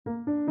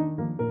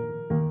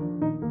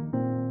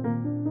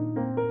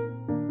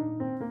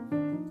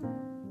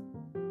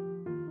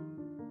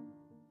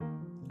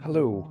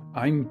Hello,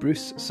 I'm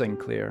Bruce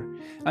Sinclair,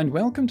 and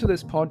welcome to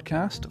this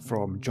podcast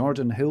from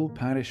Jordanhill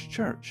Parish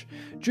Church,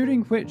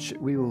 during which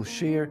we will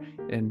share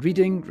in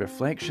reading,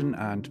 reflection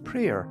and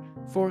prayer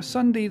for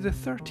Sunday the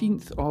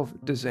 13th of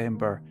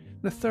December,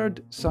 the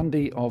third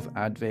Sunday of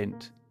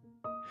Advent.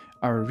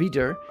 Our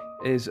reader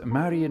is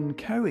Marian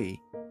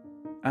Cowie,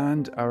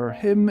 and our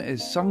hymn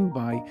is sung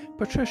by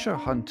Patricia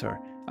Hunter,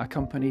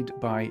 accompanied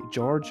by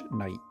George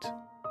Knight.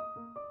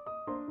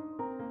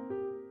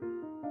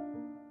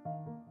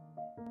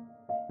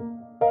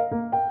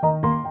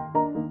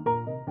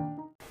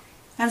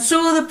 And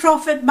so the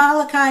prophet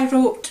Malachi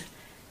wrote,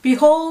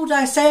 "Behold,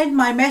 I send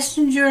my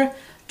messenger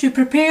to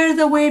prepare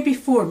the way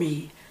before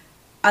me,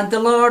 and the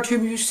Lord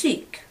whom you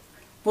seek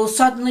will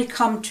suddenly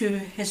come to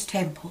his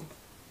temple."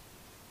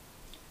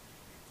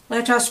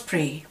 Let us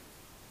pray.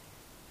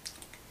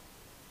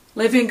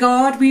 Living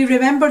God, we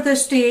remember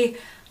this day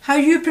how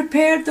you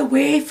prepared the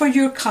way for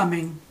your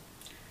coming.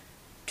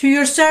 To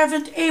your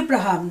servant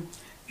Abraham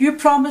you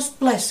promised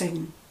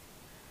blessing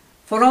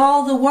for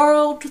all the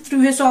world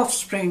through his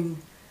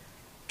offspring.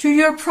 To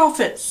your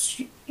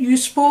prophets you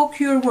spoke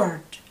your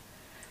word,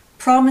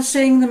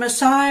 promising the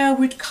Messiah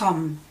would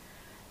come,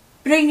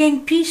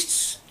 bringing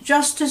peace,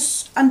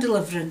 justice and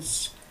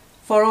deliverance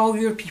for all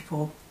your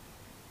people.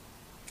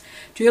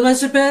 To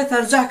Elizabeth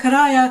and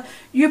Zachariah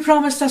you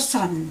promised a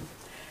son,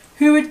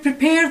 who would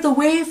prepare the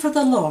way for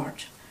the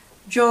Lord,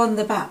 John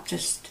the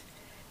Baptist,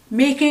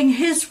 making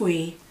his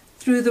way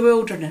through the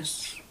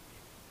wilderness.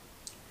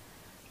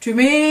 To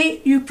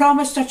Mary you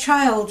promised a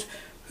child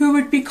who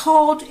would be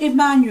called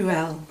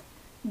Emmanuel,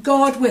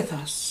 God with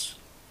us,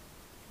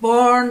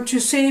 born to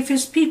save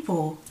his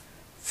people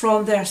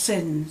from their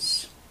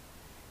sins.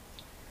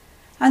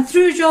 And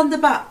through John the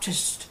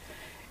Baptist,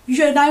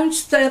 you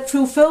announced the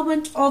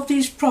fulfillment of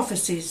these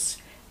prophecies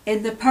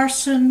in the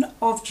person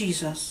of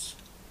Jesus,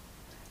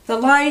 the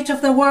light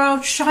of the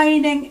world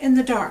shining in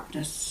the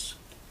darkness,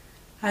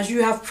 as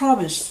you have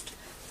promised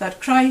that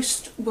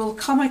Christ will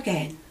come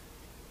again.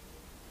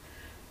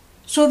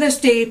 So this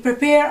day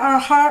prepare our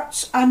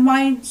hearts and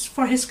minds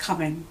for his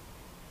coming.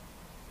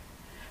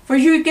 For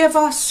you give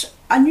us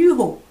a new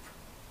hope.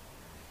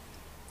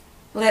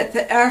 Let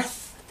the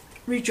earth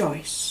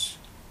rejoice.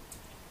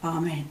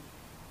 Amen.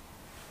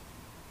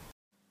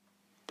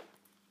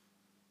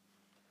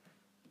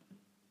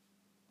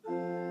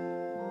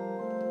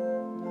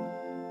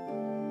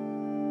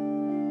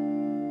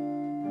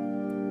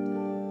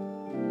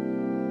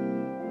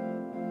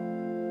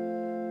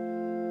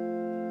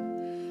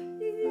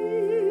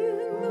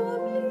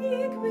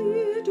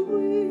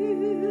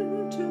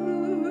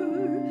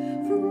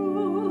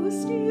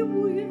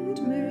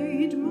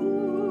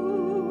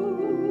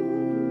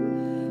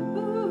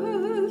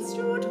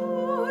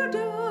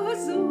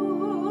 So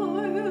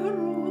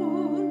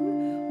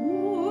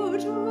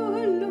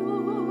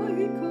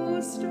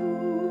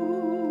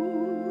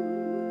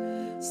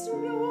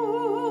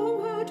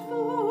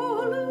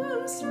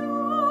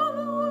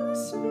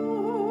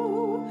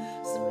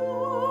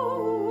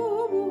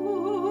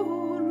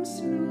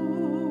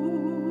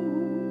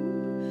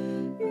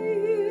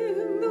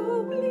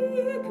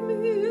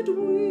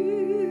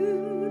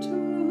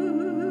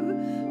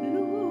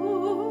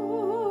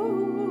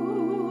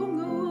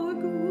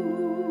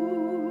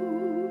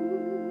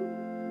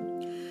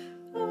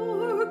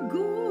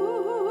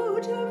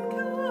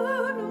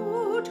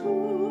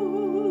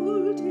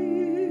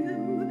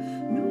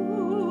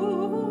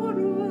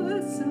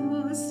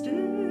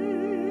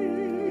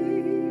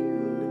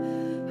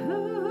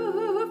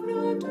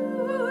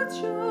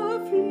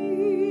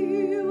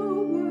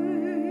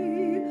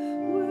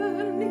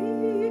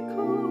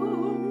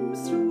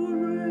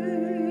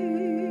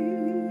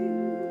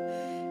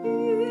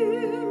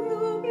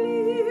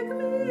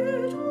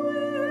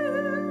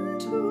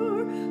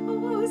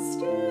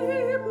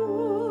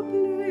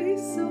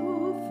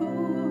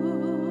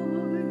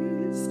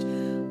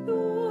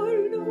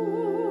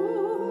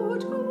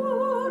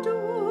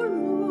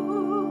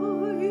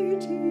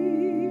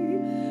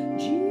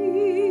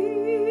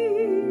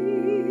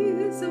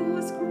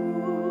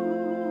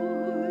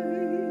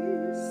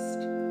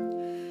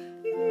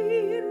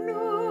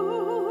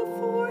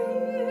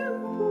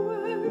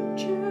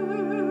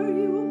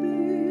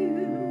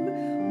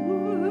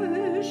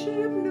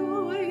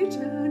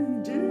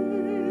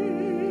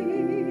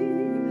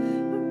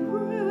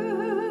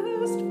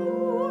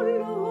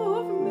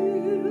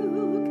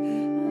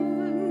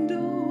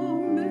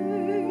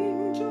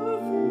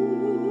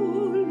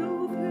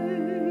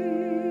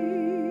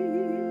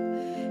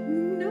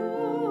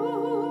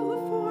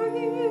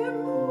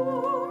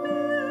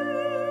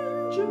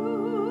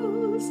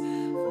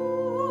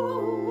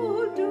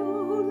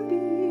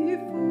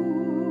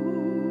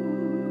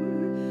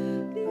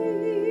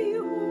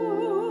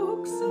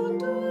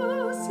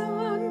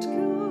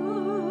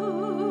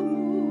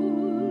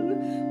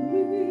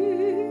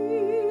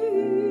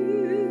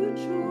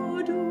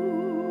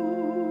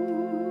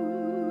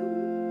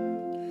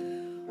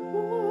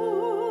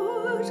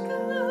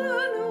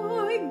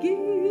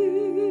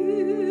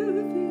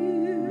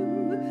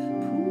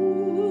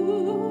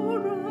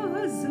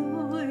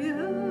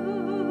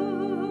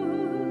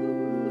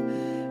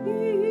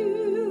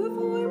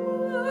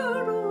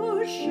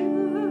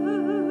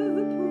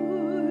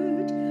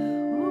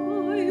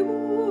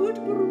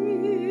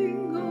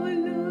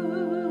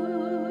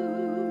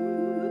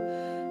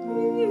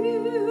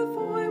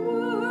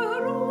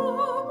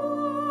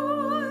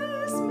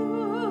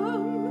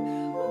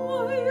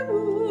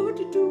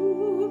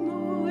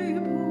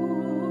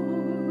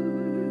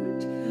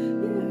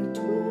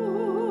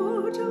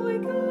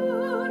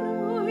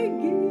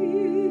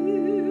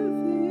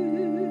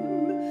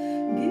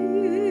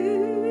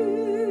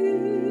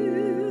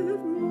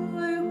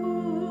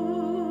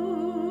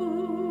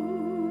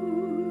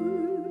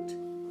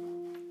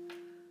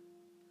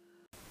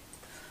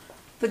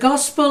The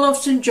Gospel of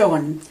St.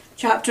 John,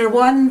 chapter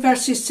 1,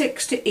 verses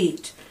 6 to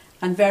 8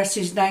 and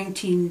verses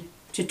 19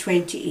 to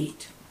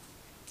 28.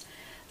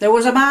 There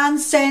was a man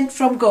sent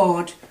from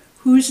God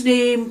whose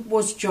name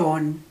was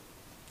John.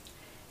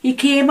 He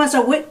came as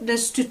a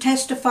witness to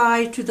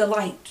testify to the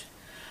light,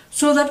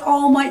 so that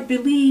all might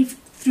believe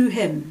through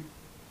him.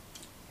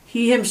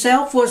 He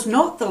himself was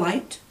not the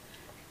light,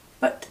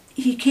 but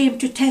he came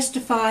to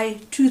testify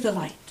to the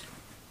light.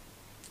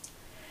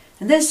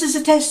 And this is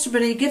a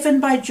testimony given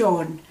by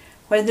John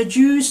when the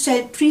Jews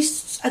sent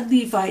priests and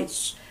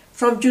Levites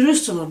from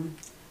Jerusalem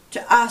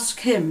to ask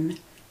him,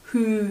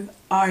 "Who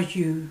are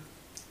you?"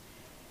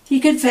 He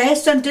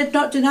confessed and did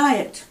not deny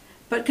it,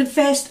 but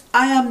confessed,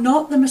 "I am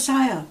not the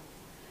Messiah."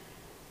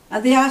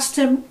 And they asked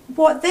him,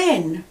 "What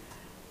then?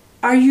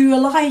 Are you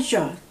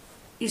Elijah?"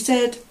 He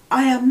said,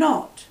 "I am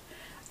not."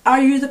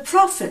 "Are you the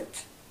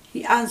prophet?"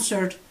 He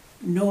answered,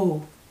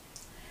 "No."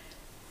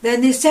 Then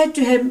they said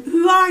to him,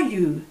 "Who are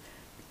you?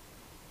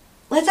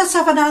 Let us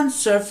have an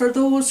answer for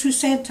those who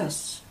sent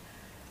us.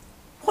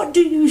 What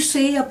do you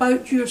say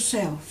about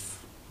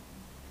yourself?"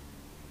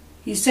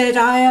 He said,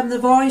 "I am the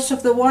voice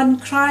of the one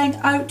crying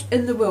out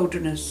in the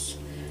wilderness,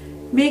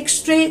 'Make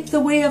straight the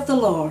way of the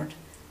Lord,'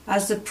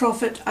 as the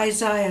prophet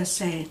Isaiah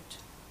said."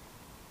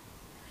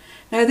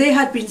 Now they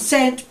had been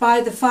sent by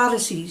the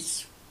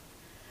Pharisees.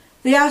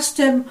 They asked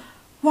him,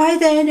 "Why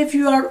then, if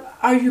you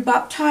are you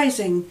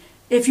baptizing,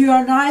 if you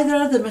are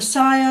neither the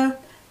Messiah,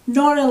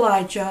 nor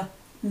Elijah,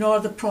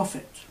 nor the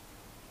prophet?"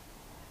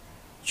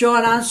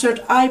 John answered,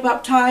 "I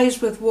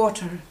baptize with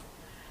water.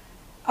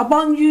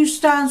 Among you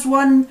stands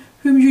one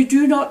whom you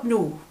do not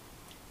know,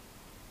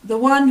 the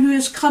one who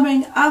is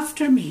coming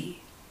after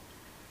me.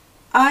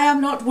 I am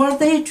not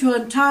worthy to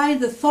untie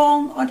the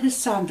thong on his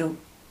sandal."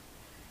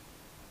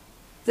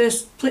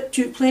 This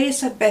took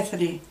place at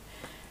Bethany,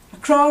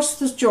 across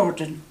the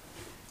Jordan,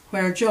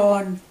 where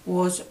John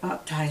was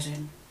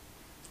baptizing.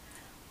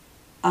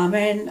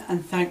 Amen,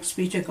 and thanks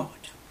be to God.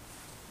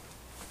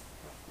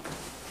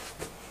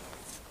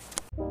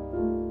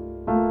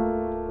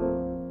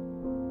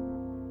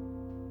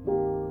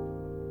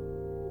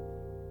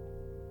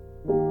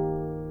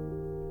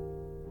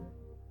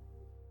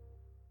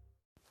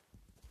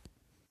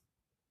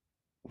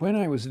 When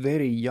I was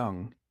very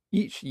young,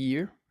 each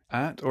year,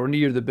 at or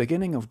near the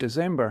beginning of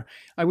December,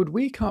 I would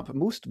wake up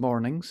most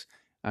mornings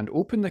and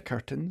open the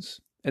curtains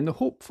in the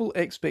hopeful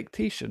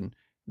expectation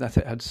that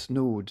it had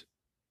snowed.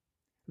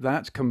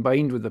 That,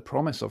 combined with the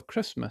promise of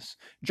Christmas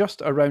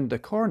just around the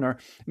corner,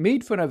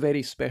 made for a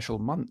very special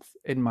month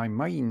in my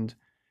mind.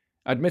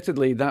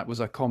 Admittedly, that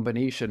was a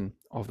combination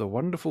of the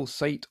wonderful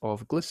sight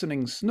of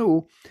glistening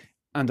snow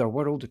and a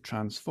world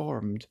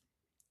transformed,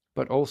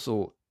 but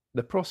also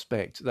the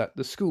prospect that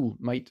the school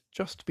might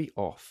just be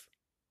off,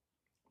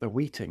 the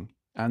waiting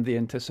and the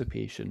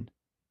anticipation.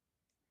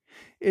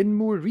 In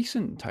more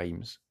recent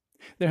times,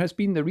 there has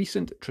been the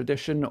recent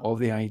tradition of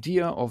the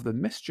idea of the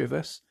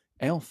mischievous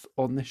elf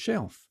on the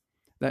shelf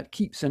that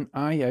keeps an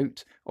eye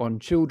out on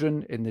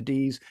children in the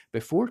days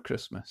before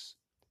Christmas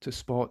to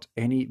spot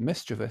any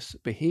mischievous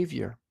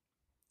behaviour.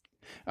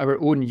 Our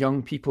own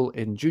young people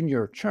in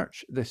junior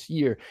church this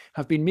year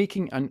have been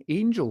making an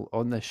angel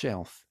on the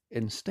shelf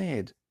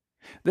instead.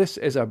 This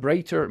is a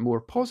brighter,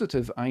 more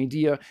positive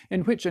idea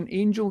in which an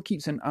angel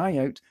keeps an eye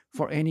out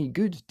for any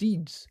good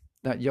deeds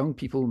that young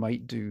people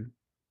might do.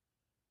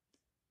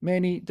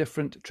 Many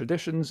different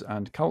traditions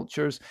and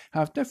cultures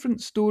have different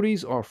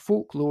stories or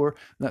folklore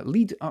that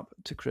lead up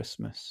to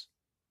Christmas.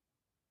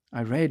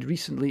 I read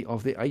recently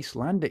of the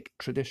Icelandic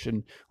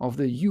tradition of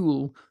the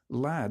Yule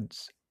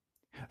lads,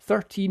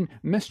 13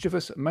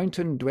 mischievous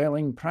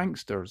mountain-dwelling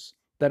pranksters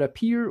that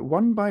appear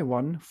one by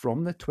one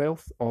from the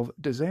 12th of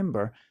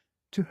December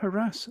to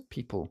harass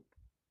people.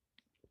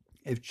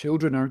 If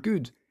children are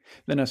good,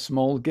 then a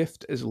small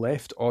gift is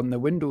left on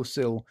the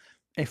windowsill.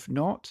 If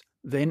not,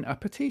 then a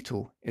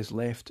potato is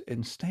left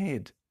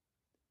instead.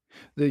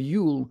 The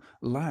Yule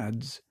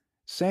lads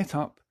set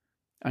up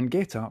and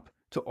get up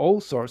to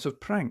all sorts of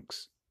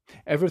pranks,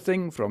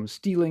 everything from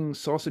stealing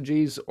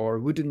sausages or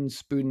wooden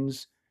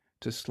spoons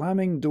to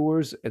slamming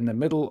doors in the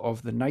middle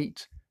of the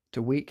night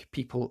to wake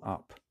people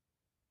up.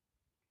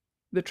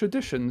 The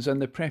traditions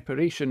and the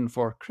preparation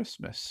for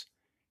Christmas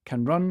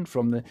can run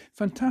from the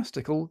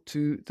fantastical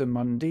to the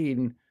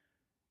mundane,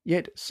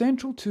 yet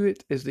central to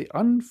it is the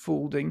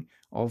unfolding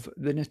of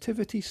the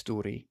nativity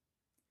story.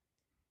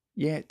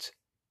 Yet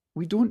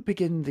we don't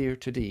begin there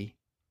today.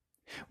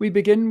 We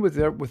begin with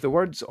the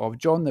words of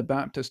John the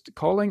Baptist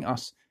calling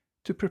us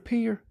to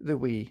prepare the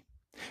way.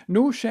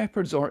 No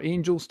shepherds or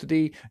angels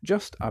today,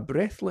 just a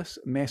breathless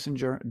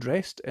messenger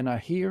dressed in a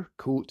hair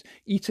coat,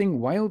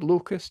 eating wild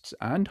locusts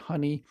and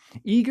honey,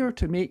 eager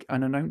to make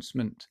an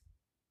announcement.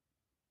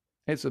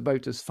 It's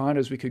about as far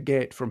as we could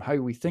get from how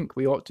we think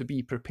we ought to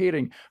be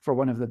preparing for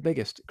one of the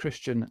biggest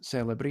Christian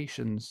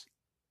celebrations.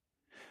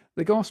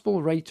 The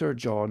Gospel writer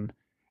John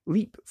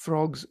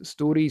leapfrogs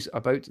stories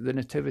about the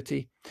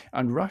Nativity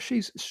and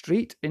rushes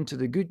straight into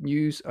the good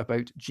news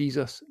about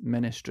Jesus'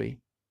 ministry.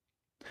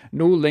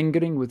 No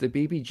lingering with the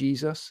baby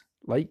Jesus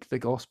like the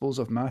Gospels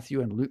of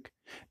Matthew and Luke,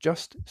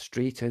 just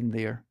straight in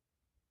there.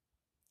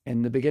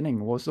 In the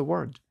beginning was the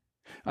Word,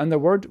 and the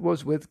Word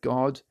was with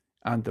God,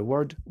 and the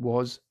Word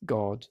was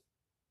God.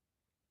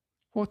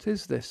 What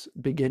is this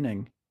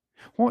beginning?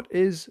 What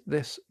is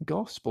this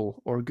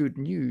gospel or good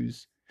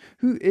news?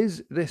 Who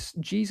is this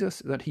Jesus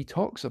that he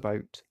talks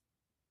about?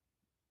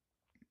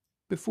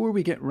 Before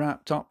we get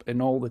wrapped up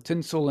in all the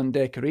tinsel and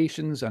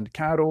decorations and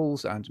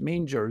carols and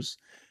mangers,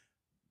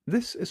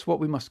 this is what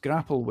we must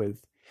grapple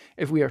with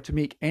if we are to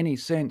make any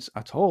sense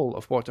at all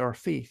of what our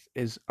faith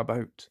is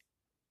about.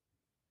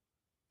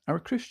 Our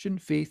Christian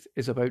faith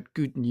is about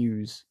good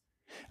news,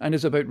 and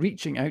is about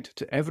reaching out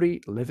to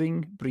every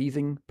living,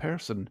 breathing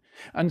person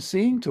and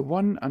saying to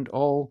one and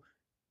all,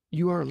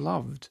 you are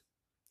loved,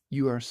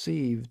 you are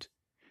saved,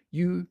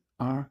 you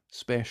are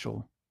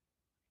special.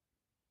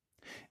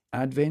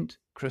 Advent,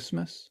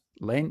 Christmas,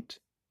 Lent,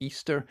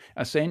 Easter,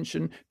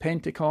 Ascension,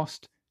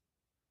 Pentecost,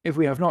 if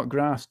we have not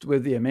grasped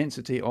with the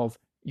immensity of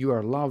you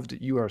are loved,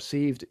 you are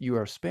saved, you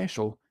are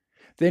special,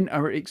 then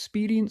our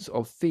experience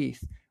of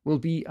faith will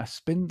be a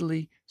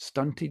spindly,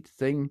 stunted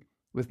thing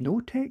with no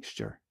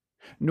texture,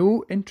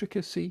 no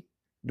intricacy,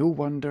 no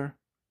wonder,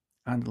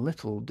 and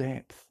little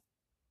depth.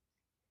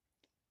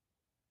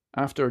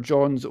 After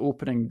John's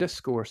opening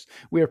discourse,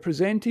 we are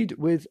presented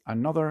with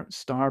another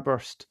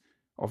starburst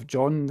of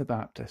John the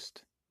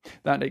Baptist,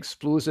 that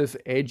explosive,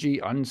 edgy,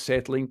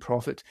 unsettling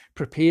prophet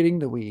preparing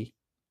the way,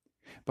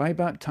 by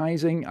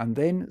baptizing and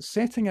then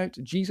setting out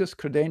Jesus'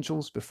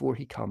 credentials before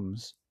he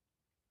comes.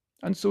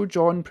 And so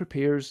John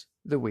prepares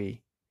the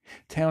way,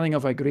 telling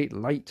of a great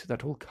light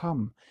that will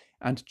come,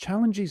 and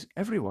challenges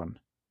everyone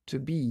to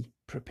be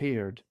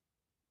prepared.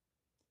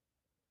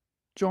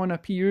 John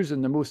appears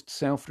in the most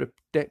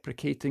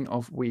self-deprecating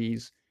of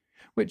ways,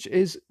 which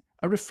is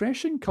a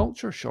refreshing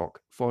culture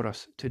shock for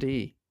us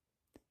today.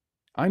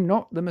 I'm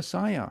not the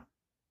Messiah,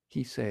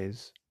 he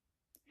says.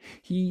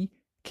 He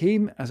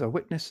came as a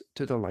witness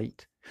to the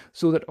light,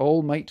 so that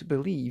all might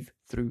believe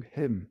through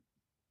him.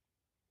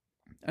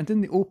 And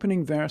in the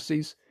opening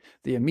verses,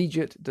 the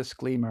immediate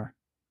disclaimer,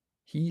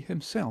 he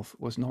himself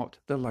was not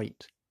the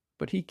light,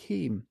 but he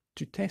came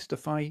to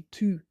testify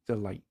to the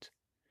light.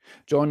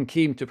 John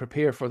came to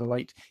prepare for the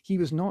light. He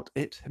was not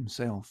it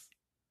himself.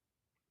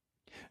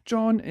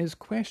 John is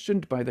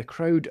questioned by the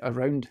crowd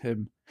around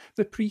him,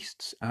 the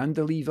priests and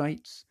the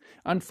Levites,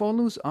 and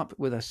follows up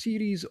with a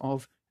series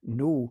of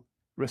no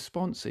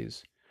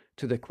responses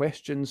to the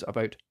questions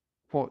about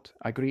what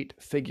a great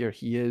figure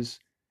he is,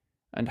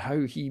 and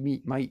how he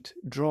might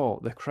draw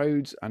the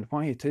crowds, and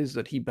why it is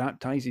that he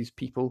baptizes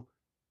people.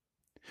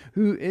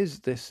 Who is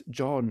this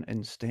John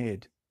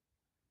instead?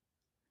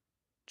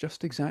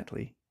 Just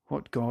exactly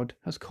what God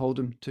has called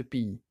him to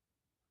be.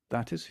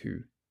 That is who.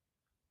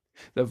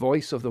 The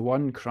voice of the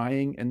one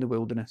crying in the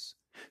wilderness,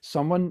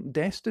 someone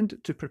destined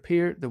to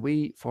prepare the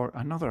way for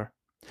another,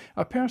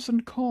 a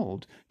person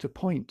called to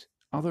point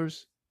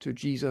others to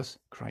Jesus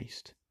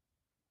Christ.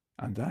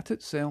 And that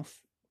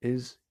itself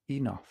is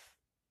enough.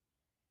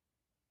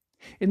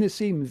 In the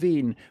same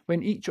vein,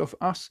 when each of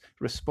us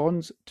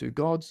responds to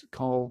God's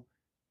call,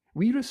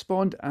 we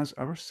respond as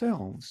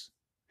ourselves,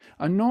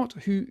 and not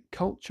who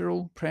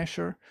cultural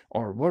pressure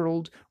or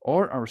world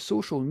or our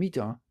social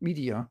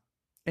media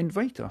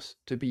invite us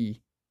to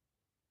be.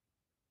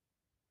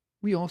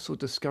 We also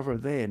discover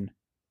then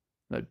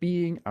that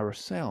being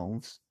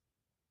ourselves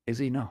is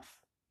enough.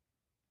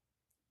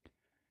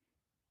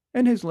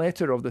 In his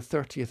letter of the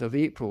 30th of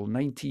April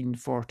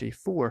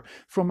 1944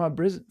 from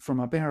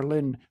a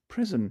Berlin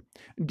prison,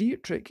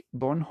 Dietrich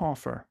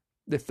Bonhoeffer,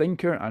 the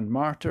thinker and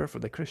martyr for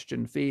the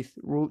Christian faith,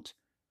 wrote,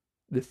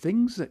 "The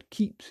things that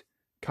keep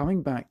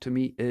coming back to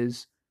me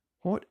is,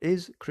 what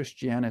is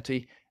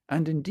Christianity,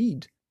 and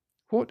indeed,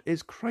 what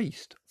is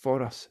Christ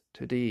for us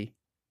today?"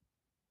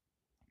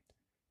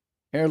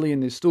 Early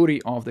in the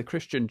story of the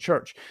Christian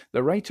Church,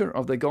 the writer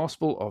of the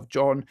Gospel of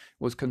John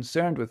was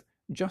concerned with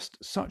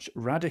just such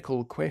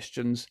radical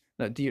questions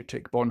that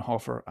Dietrich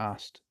Bonhoeffer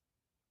asked.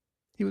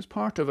 He was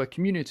part of a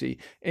community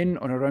in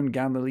or around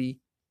Galilee,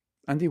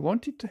 and he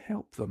wanted to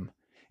help them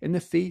in the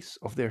face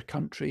of their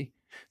country,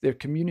 their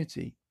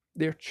community,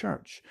 their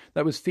church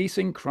that was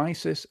facing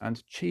crisis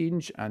and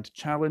change and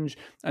challenge,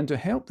 and to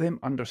help them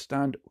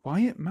understand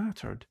why it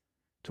mattered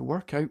to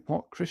work out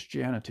what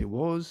Christianity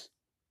was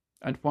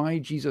and why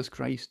Jesus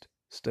Christ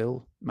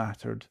still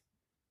mattered.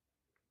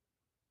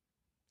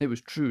 It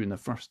was true in the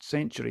 1st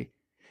century,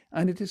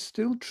 and it is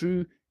still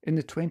true in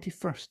the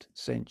 21st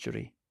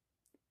century.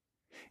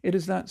 It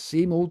is that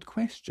same old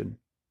question: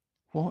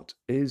 what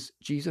is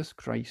Jesus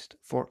Christ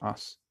for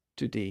us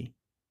today?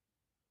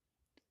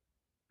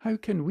 How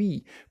can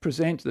we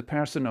present the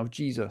person of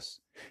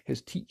Jesus,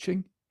 his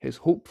teaching, his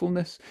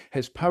hopefulness,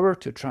 his power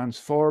to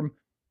transform,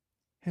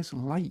 his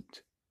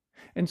light,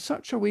 in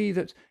such a way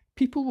that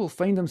people will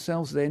find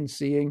themselves then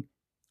saying,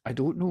 I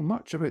don't know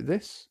much about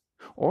this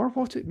or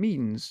what it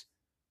means,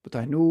 but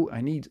I know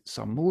I need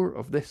some more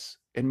of this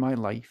in my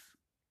life?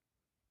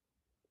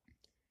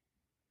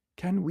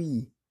 Can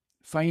we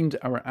find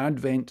our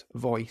Advent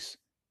voice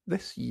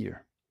this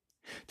year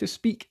to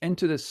speak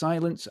into the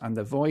silence and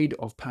the void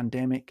of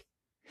pandemic,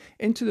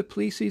 into the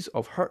places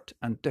of hurt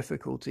and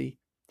difficulty,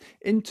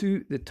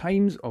 into the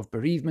times of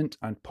bereavement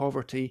and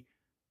poverty,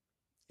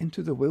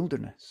 into the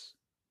wilderness,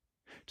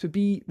 to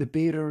be the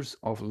bearers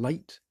of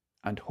light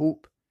and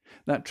hope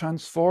that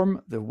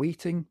transform the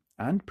waiting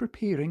and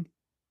preparing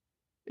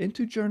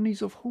into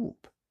journeys of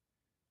hope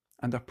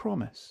and a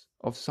promise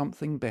of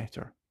something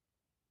better.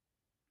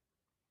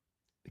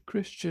 The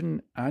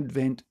Christian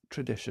Advent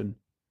tradition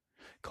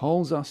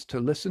calls us to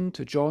listen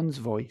to John's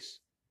voice,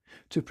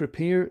 to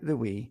prepare the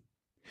way,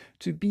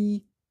 to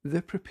be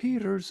the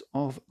preparers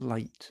of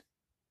light,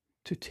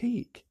 to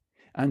take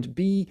and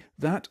be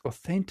that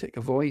authentic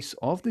voice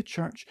of the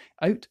Church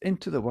out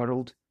into the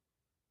world,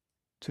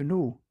 to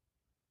know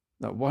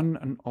that one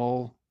and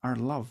all are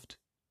loved,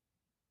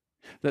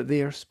 that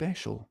they are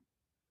special,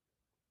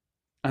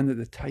 and that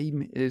the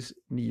time is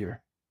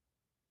near.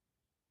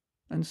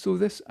 And so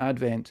this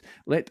Advent,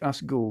 let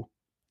us go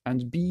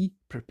and be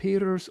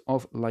preparers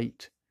of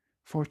light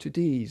for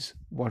today's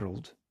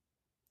world.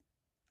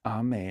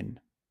 Amen.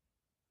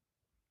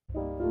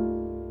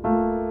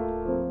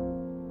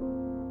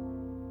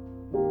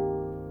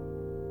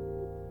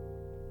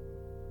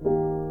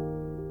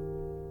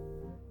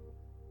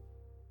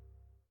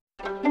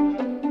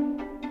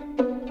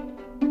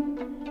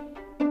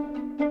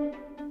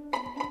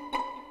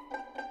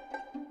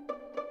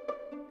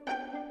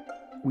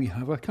 We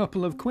have a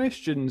couple of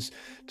questions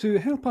to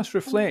help us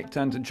reflect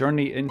and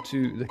journey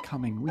into the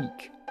coming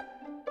week.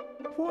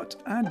 What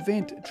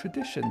Advent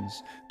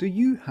traditions do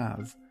you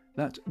have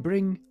that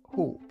bring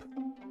hope?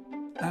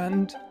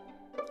 And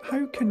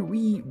how can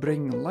we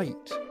bring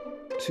light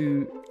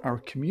to our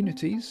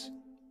communities,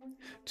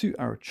 to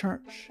our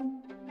church,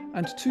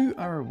 and to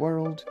our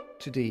world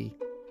today?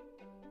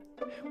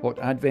 What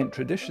Advent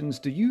traditions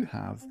do you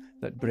have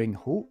that bring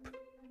hope?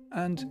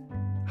 And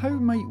how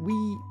might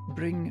we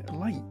bring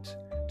light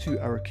to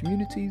our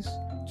communities,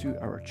 to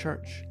our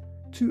church,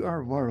 to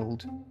our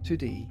world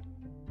today?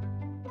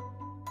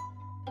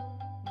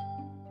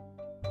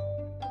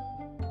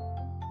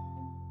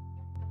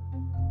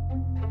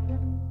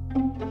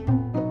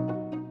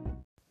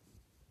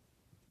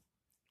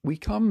 We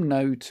come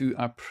now to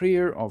a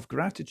prayer of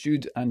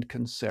gratitude and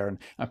concern,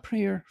 a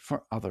prayer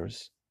for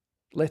others.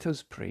 Let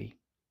us pray.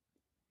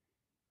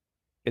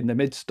 In the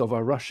midst of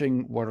a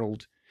rushing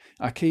world,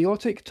 a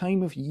chaotic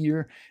time of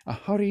year, a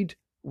hurried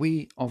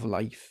way of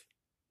life,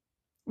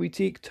 we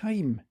take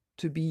time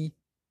to be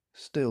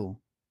still.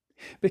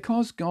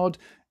 Because, God,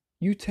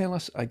 you tell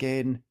us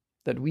again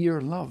that we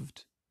are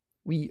loved,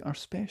 we are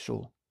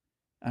special,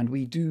 and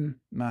we do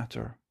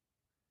matter.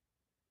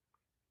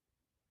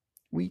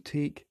 We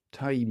take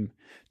time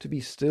to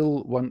be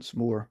still once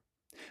more,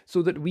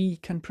 so that we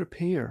can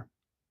prepare,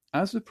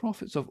 as the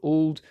prophets of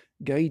old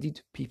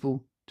guided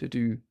people to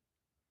do.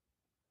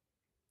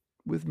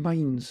 With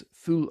minds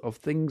full of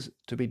things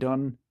to be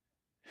done,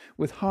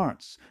 with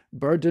hearts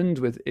burdened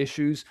with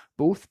issues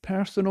both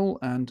personal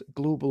and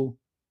global,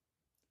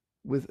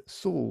 with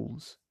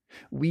souls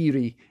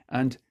weary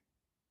and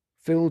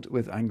filled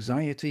with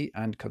anxiety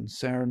and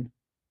concern,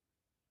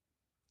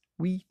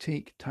 we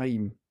take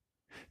time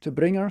to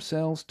bring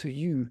ourselves to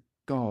you,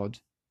 God.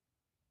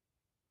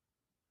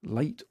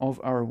 Light of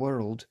our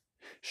world,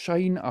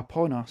 shine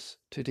upon us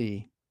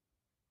today.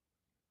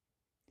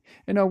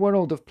 In a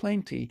world of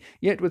plenty,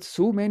 yet with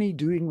so many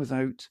doing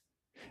without,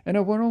 in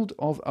a world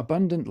of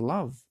abundant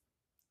love,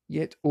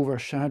 yet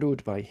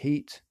overshadowed by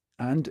hate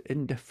and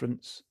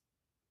indifference,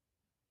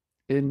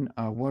 in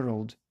a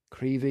world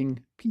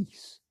craving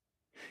peace,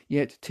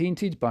 yet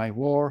tainted by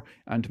war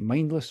and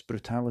mindless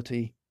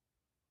brutality,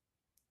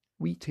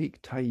 we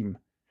take time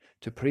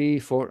to pray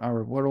for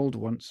our world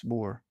once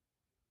more.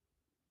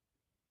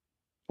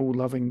 O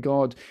loving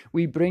God,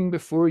 we bring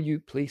before you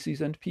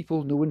places and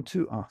people known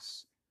to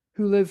us,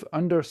 who live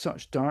under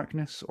such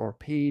darkness or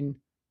pain,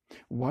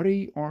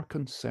 worry or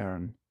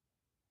concern.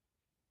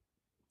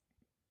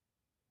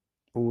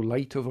 O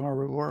light of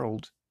our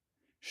world,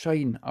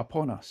 shine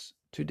upon us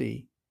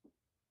today.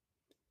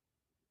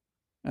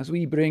 As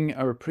we bring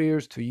our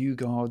prayers to you,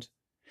 God,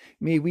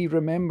 may we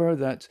remember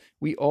that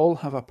we all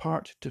have a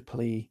part to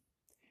play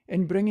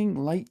in bringing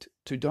light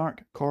to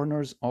dark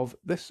corners of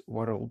this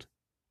world.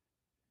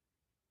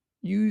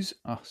 Use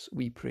us,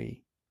 we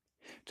pray,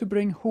 to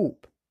bring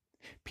hope,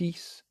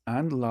 peace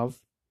and love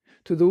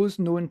to those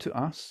known to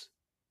us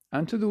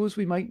and to those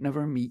we might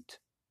never meet.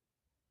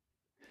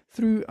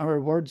 Through our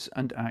words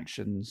and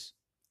actions,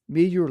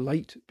 may your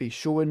light be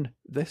shown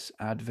this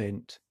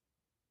Advent.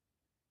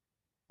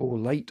 O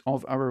light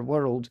of our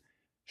world,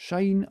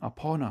 shine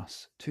upon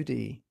us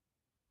today.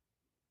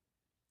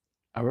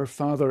 Our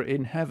Father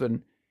in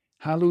heaven,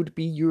 hallowed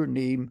be your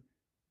name.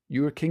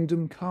 Your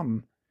kingdom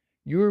come,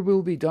 your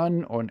will be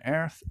done on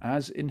earth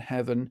as in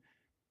heaven.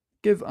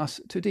 Give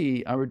us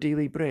today our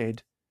daily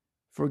bread.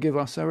 Forgive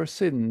us our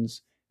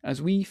sins,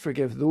 as we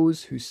forgive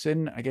those who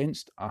sin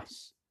against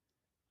us.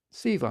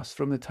 Save us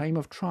from the time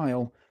of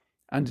trial,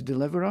 and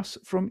deliver us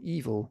from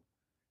evil.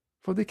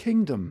 For the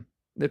kingdom,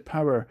 the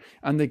power,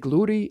 and the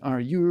glory are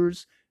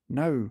yours,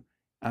 now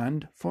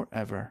and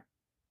forever.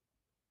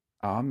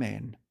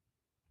 Amen.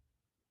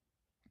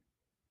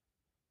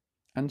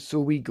 And so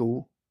we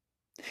go,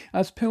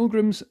 as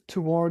pilgrims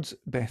towards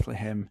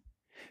Bethlehem,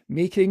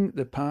 making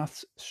the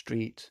paths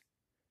straight,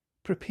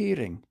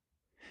 preparing,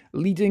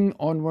 leading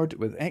onward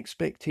with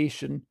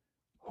expectation,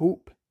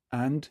 hope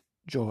and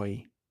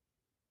joy.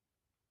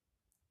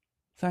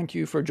 Thank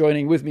you for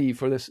joining with me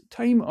for this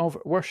time of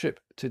worship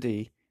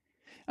today.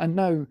 And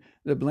now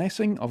the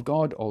blessing of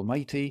God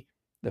Almighty,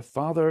 the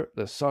Father,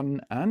 the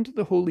Son, and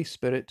the Holy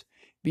Spirit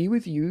be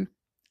with you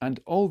and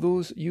all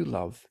those you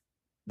love,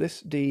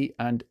 this day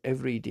and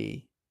every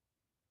day.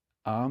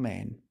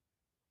 Amen.